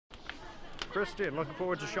Christian, looking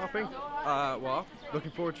forward to shopping? What?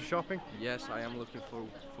 Looking forward to shopping? Yes, I am looking for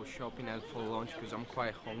shopping and for lunch because I'm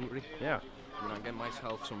quite hungry. Yeah. I'm gonna get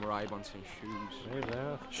myself some Ray-Bans and shoes. Hey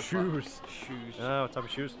there. Shoes. Shoes. Oh, what type of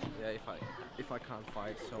shoes? Yeah, if I can't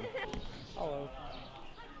find some. Hello.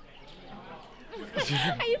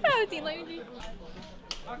 Are you posting, Lucy?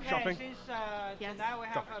 Okay, Shopping? Since, Yes. now we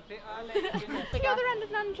have a bit early. The other end of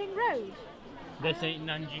Nanjing Road. This ain't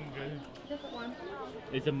Nanjing Road. Different one.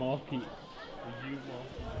 It's a market. A U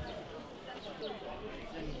market.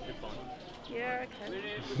 Yeah,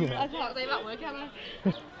 okay. I can't say that word, can I?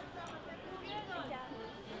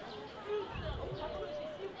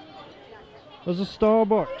 There's a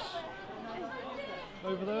Starbucks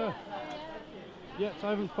over there. Yet I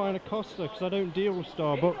haven't found a Costa because I don't deal with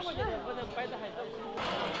Starbucks.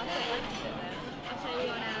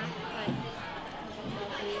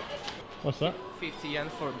 What's that? 50 yen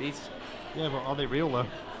for this. Yeah, but are they real though?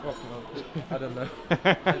 Oh, no. I don't know.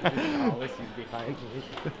 Alice is behind me.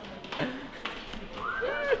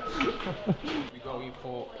 We're going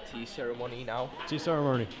for tea ceremony now. Tea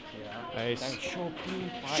ceremony. Yeah. Nice. Then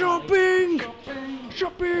shopping. Shopping!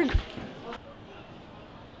 Shopping!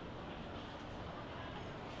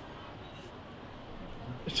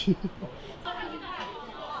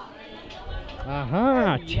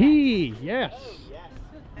 Aha! Tea! Yes!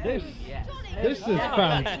 This is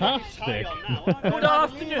fantastic! Good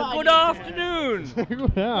afternoon! Good afternoon!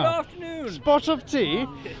 Good Yeah. afternoon! Spot of tea!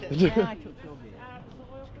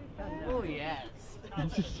 Oh yes.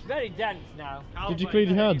 Very dense now. Did you clean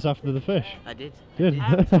your hands after the fish? I did. Good. Be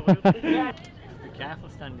careful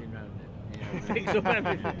standing around it. Picks up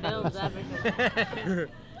everything. Builds everything.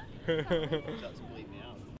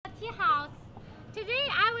 Tea house. Today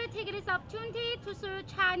I will take this opportunity to show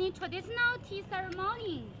Chinese traditional tea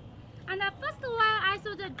ceremony. And the first one I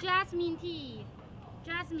saw the jasmine tea.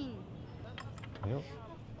 Jasmine. Yep.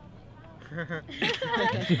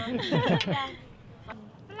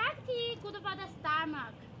 Black tea good for the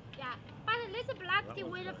stomach. Yeah. But this black tea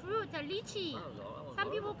with fruit, lychee. Some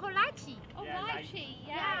people call lychee. Oh, lychee.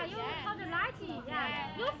 Yeah, you call it lychee.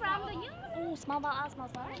 Yeah. You from the England? Oh, smell that.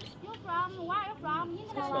 Smells nice. You from where you from?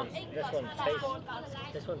 England.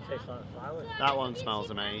 This one tastes like flowers. That one smells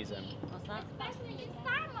amazing. What's that? Especially in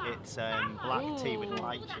summer. It's black tea with lychee.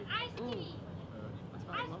 Iced tea.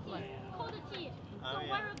 Iced tea. Cold tea. So Oh,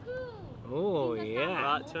 yeah. very good. Oh In the yeah. summer,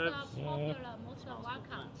 Right, most Tubbs. popular, most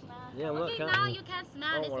welcome. Yeah, Okay, look now you can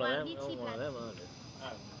smell this one, one lychee of plant. them, aren't it?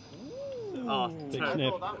 Oh, Big I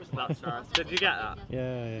sniff. thought that was That's nice. Did you get that?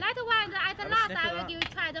 Yeah, That one, at the last, I will give you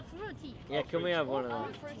try the fruity. Yeah, can we have one of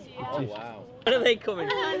them? Oh wow. When are they coming?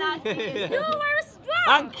 You were strong.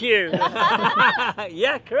 Thank you!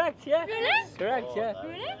 Yeah, correct, yeah. Really? Correct, yeah.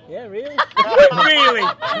 Really? Yeah, really? Really?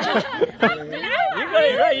 You got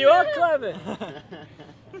it right, you are clever.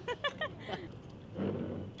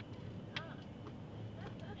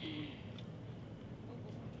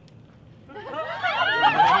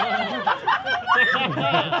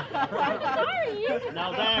 Sorry. Now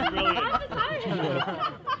they're brilliant. I'm sorry.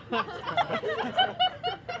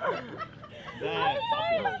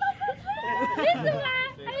 This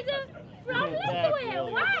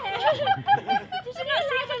one is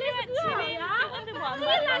from Lithuania. Why? Did you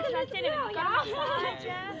not like this girl?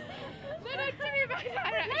 Yeah. This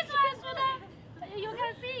one is for the. You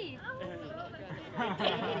can see.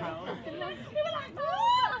 You were like, oh.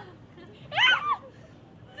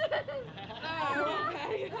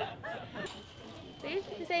 See?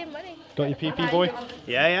 You save money. Got your PP boy?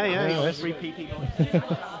 Yeah. You got Nice. 3 PP.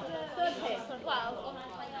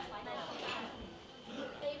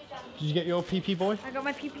 Did you get your PP boy? I got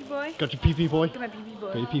my PP boy. Got your PP boy? Got my PP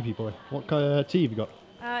boy. Got your PP boy. What kind of tea have you got?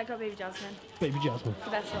 I got baby jasmine. Baby jasmine. It's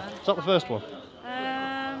the best one. Is that the first one?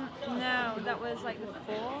 No, that was like the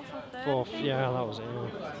fourth or third. Fourth. Yeah, that was it.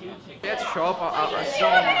 Yeah. Let's shop. I saw.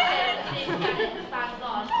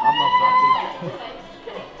 I'm not happy.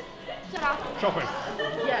 Shopping.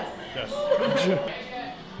 Yes. Yes.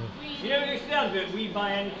 You know this sounds good, we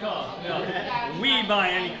buy any car? No. We buy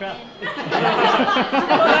any crap.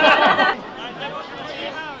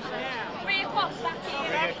 3 o'clock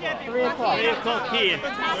back here. 3 o'clock. 3 o'clock here.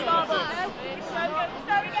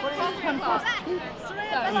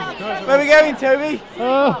 Where are we going, Toby?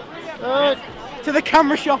 Oh, To the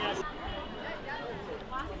camera shop.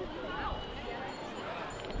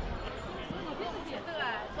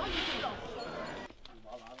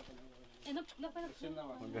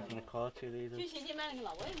 I'm getting a car to these.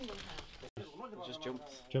 Just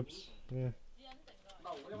jumps. jumps. Yeah.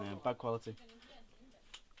 Yeah, bad quality.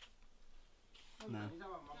 No.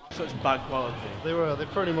 such bad quality. They're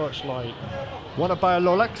pretty much like, wanna buy a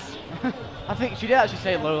Rolex? I think she did actually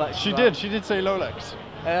say Rolex. She did say Rolex.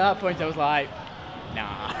 At that point I was like,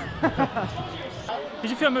 nah.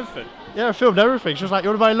 Did you film everything? Yeah, I filmed everything. She was like, you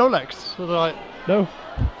wanna buy a Rolex? I was like, no,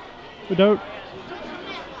 we don't.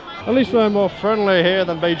 At least they're more friendly here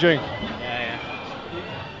than Beijing. Yeah.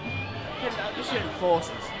 Just shooting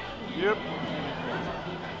forces. Yep.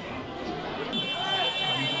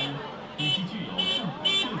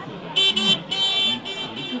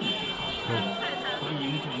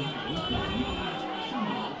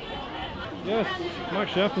 Yes, I'm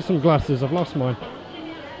actually after some glasses. I've lost mine.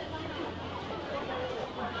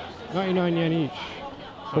 99 yen each.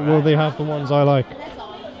 But will they have the ones I like?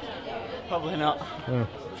 Probably not. Yeah.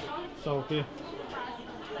 So here.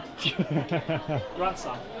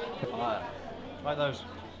 Grandson. Like those.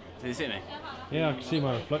 Did you see me? Yeah, I can see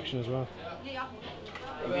my reflection as well.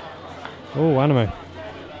 Oh, anime.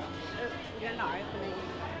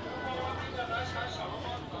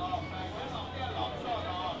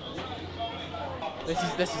 This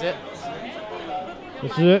is it.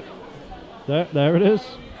 This is it. There it is.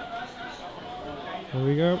 There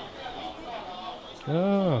we go.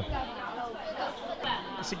 Ah,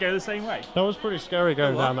 Does it go the same way? that was pretty scary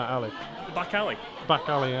going down that alley. The back alley? Back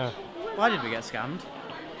alley, yeah. Why did we get scammed?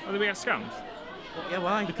 Oh, did we get scammed? Yeah,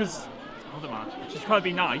 why? Because, hold on, man. She tried to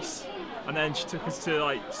be nice, and then she took us to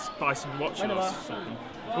like buy some watches or something.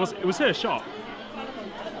 It was her shop.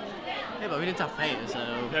 Yeah, but we didn't have paid, so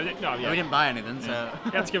No, yeah. we didn't buy anything, so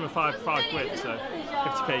You had to give her five quid, so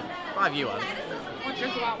 50p. 5 yuan. Which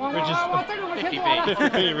is 50p.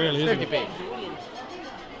 50p really, isn't it? 50p.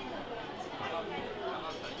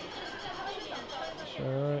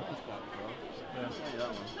 Alright.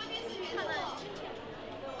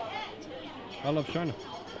 I love China.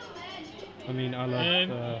 I mean, I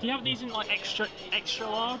love... Do you have these in like extra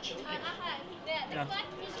large? Yeah.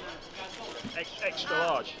 Extra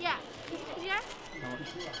large. Yeah. Yeah. Yeah.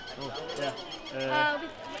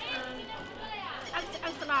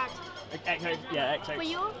 Extra large. Yeah, XX. For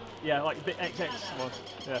you? Yeah, like a bit XX one.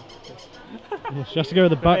 Yeah. She has to go to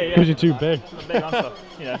the back because you're too big. A big answer,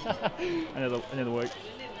 you know. Another week.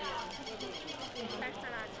 Extra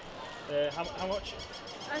large. How much?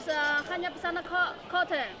 It's 100%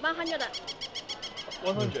 cotton. 100.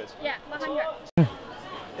 100. Yeah, 100.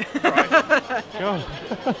 God.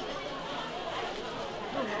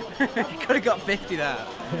 You could have got 50 there.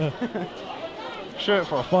 Shirt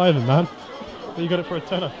for a £5, man. But you got it for a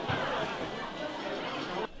tenner.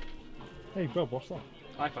 Hey, Bob, what's that?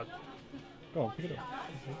 iPad. Go on, pick it up.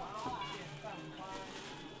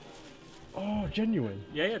 Oh, genuine?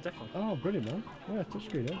 Yeah, definitely. Oh, brilliant, man. Yeah,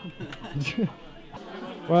 touchscreen, eh?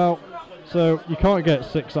 Well, so you can't get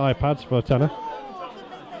 6 iPads for a tenner.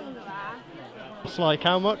 It's like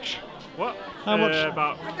how much? What? How much?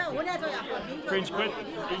 About 300 quid each. But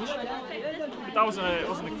that wasn't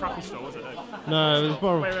a crappy store, was it? No, it was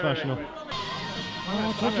more Wait. professional.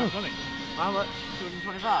 Oh, Jojo. How much?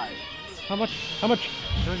 225? How much? How much?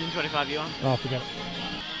 225 yuan. Oh, forget it.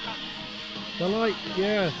 They're like,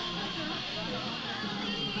 yeah.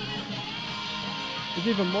 There's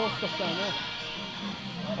even more stuff down there.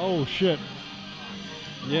 Oh shit.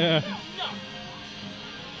 Yeah.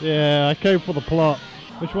 Yeah, I came for the plot.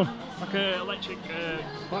 Which one? Like an electric.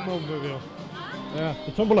 Batmobile. Yeah,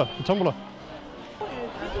 the tumbler.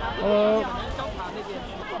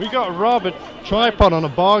 We got Rob a tripod on a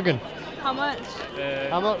bargain. How much?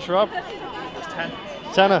 How much, Rob? It's 10.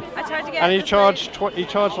 Tenner. I tried to get And it he for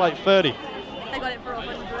charged like 30. I got it for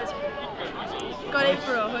 100. Got it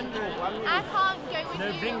for 100. I can't go with No,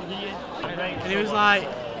 you. bring here. And he was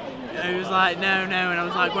like, no, and I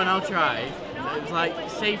was like, well, I'll try. It was like,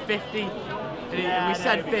 say 50. And we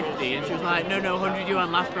said 50, and she was like, no, 100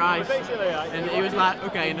 yuan last price. And he was like,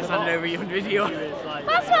 okay, and I handed over 100 yuan.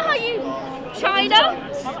 That's not how you China.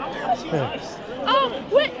 Oh,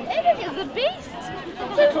 wait, Eric is a beast.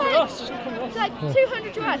 It's like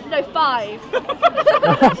 200 yuan. No, 5.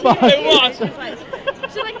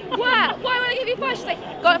 She's like, why would I give you 5? She's like,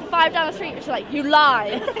 got it 5 down the street. She's like, you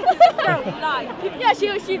lie. No, lie. Yeah, she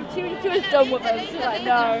was done with us. She's like,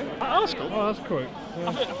 no. Oh, that's cool. Oh, that's cool.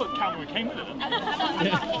 I thought the camera came with it.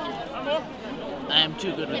 I am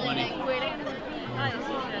too good with money.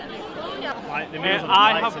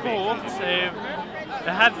 I have bought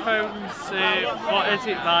the headphones, what is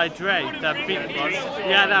it, by Dre, the big ones.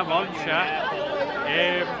 Yeah, that ones, yeah.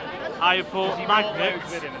 I bought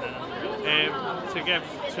magnets to give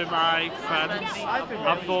to my friends.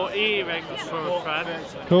 I bought earrings for a friend.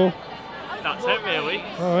 Cool. That's it, really.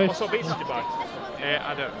 Alright. What sort of beats did you buy?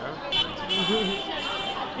 I don't know.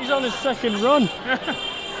 He's on his second run.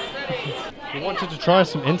 You wanted to try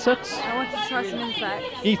some insects? I wanted to try some insects.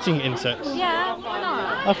 Eating insects? Yeah, why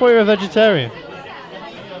not? I thought you were a vegetarian.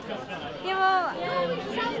 Yeah, well,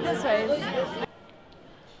 this way. You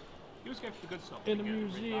always go for the good stuff. In a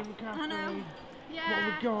museum cafe. I know. Yeah.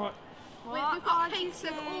 What we got? We've got cakes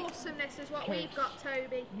of awesomeness is what we've got,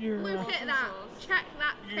 Toby. Yeah. Look at that. Check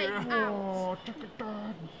that cake out. Oh, check it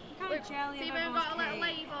down. Kind of jelly We've of even got a everyone's little cake.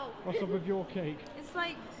 label. What's up with your cake? It's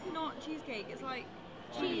like not cheesecake, it's like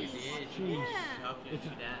cheese. Cheese. Yeah. It's a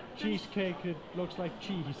cheesecake. It looks like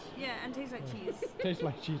cheese. Yeah, and tastes like cheese. Tastes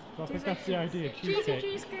like cheese. I think Tastes that's like the idea. Cheesecake.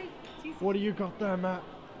 Cheesecake. What do you got there, Matt?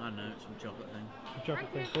 I don't know, some chocolate thing.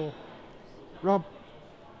 Chocolate thing. Cool. Rob.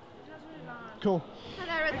 Cool.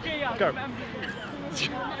 Go. Oh,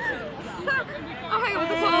 hang on, with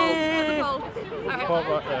the pole. With the pole. Okay. Pop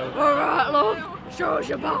right there. Alright, love. Show us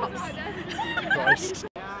your bops. Christ.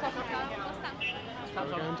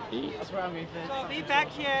 So be back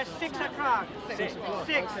here 6 o'clock. 6,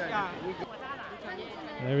 yeah.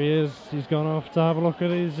 There he is. He's gone off to have a look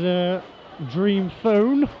at his dream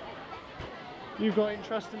phone. You got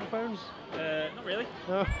interest in the phones? Not really.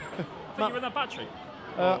 No. I think you were in that battery.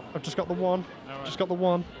 I've just got the one. Alright. Just got the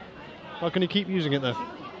one. How can you keep using it then?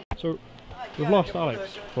 So, we've lost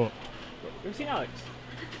Alex, but Have you seen Alex?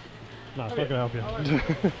 no, it's not going to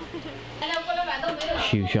help you.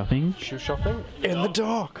 Shoe shopping. Shoe shopping in the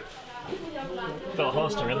dark. Got a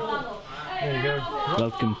Hollister in. There you go.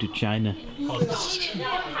 Welcome to China. They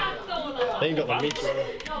ain't got the meat.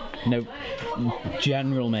 No,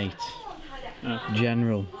 General, mate.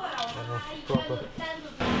 General. Proper.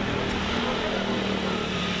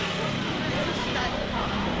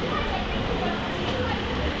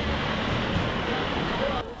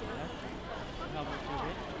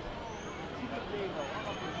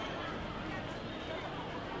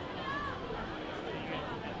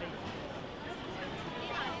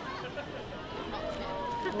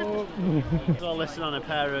 I'll listen on a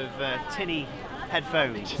pair of tinny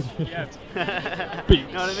headphones. Yeah. You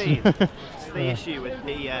know what I mean? It's the issue with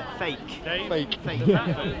the fake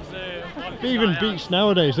headphones. Even Beats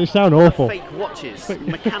nowadays, they sound awful. Fake watches,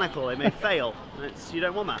 mechanical, they may fail. You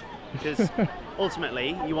don't want that, because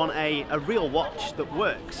ultimately you want a real watch that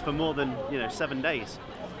works for more than 7 days.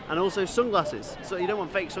 And also sunglasses, so you don't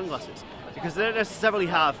want fake sunglasses, because they don't necessarily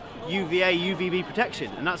have UVA, UVB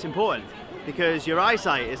protection, and that's important, because your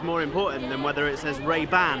eyesight is more important than whether it says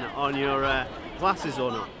Ray-Ban on your glasses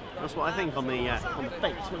or not. That's what I think on the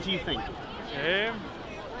fakes. What do you think?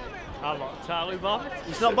 I'm not entirely bothered.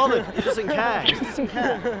 He's not bothered. He doesn't care. He doesn't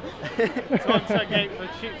care. Once I get for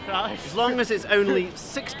cheap price. As long as it's only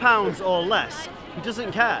 £6 or less, he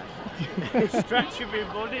doesn't care. Stretching me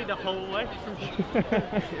money the whole way.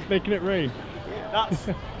 Making it rain. That's,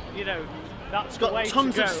 that's It's the got way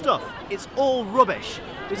tons to go. of stuff. It's all rubbish.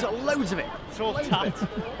 It's got loads of it. It's all Loads tat. of it.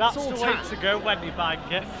 That's It's all the way tat. to go when you buy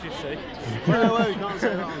gifts, you see. Whoa, you can't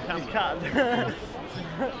say that on camera. You can.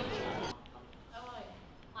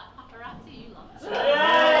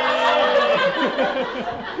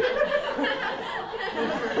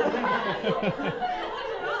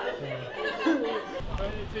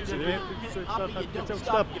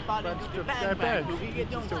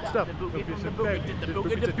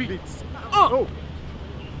 Oh!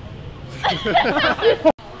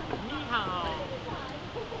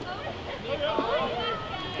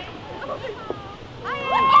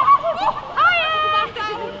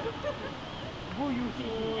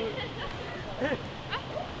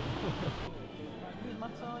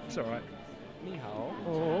 It's alright. Ni hao.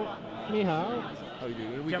 Oh, ni hao. How you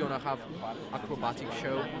doing? We're gonna have acrobatic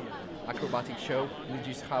show. We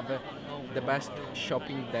just have the best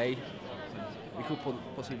shopping day we could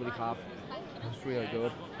possibly have. It's really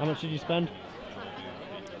good. How much did you spend?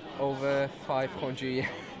 Over 500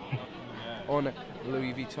 on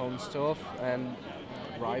Louis Vuitton stuff and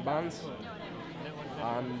Ray-Bans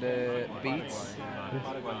and Beats.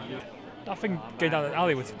 That thing going down the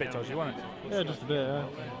alley was a bit dodgy, wasn't it? Yeah, just a bit, yeah.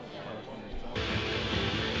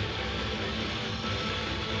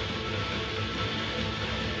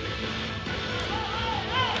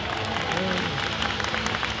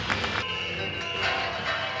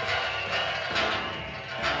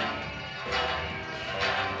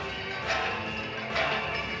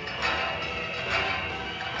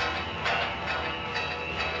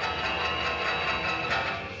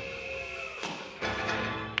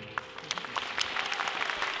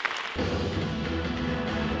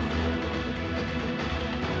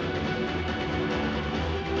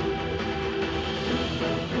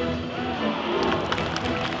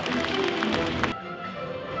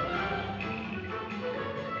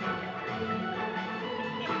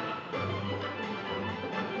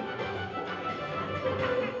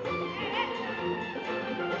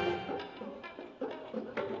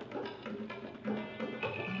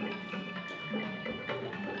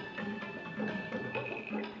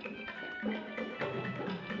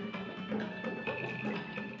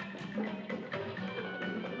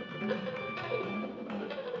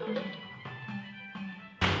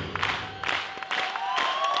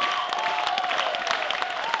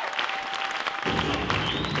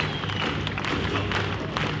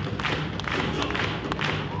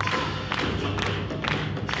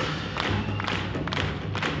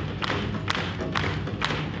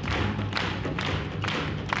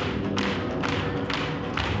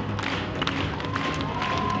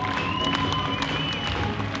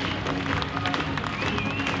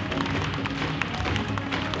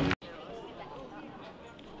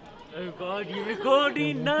 Oh God, you're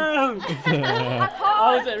recording now!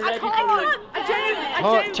 I wasn't ready for it. I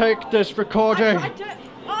don't. Take this recording. I don't.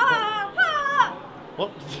 Ah! What?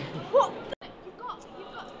 What? You've got.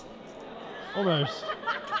 Almost.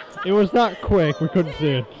 It was that quick, we couldn't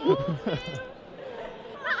see it.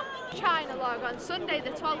 China log on Sunday the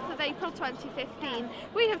 12th of April 2015.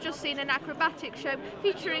 We have just seen an acrobatic show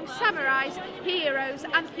featuring samurais, heroes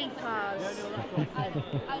and peepers.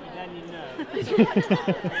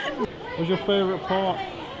 What's your favourite part?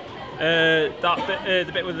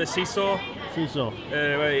 The bit with the seesaw. Seesaw.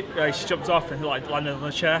 Where she jumped off and like landed on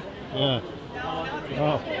the chair. Yeah.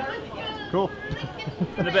 Oh. Cool.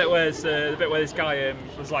 And the bit where this guy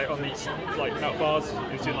was like on these like metal bars.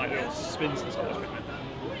 He was doing like little spins and stuff.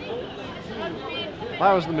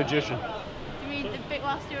 That was the magician. Do you mean the bit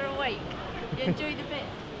whilst you're awake? You enjoy the bit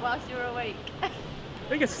whilst you're awake? I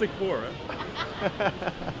think it's like for it.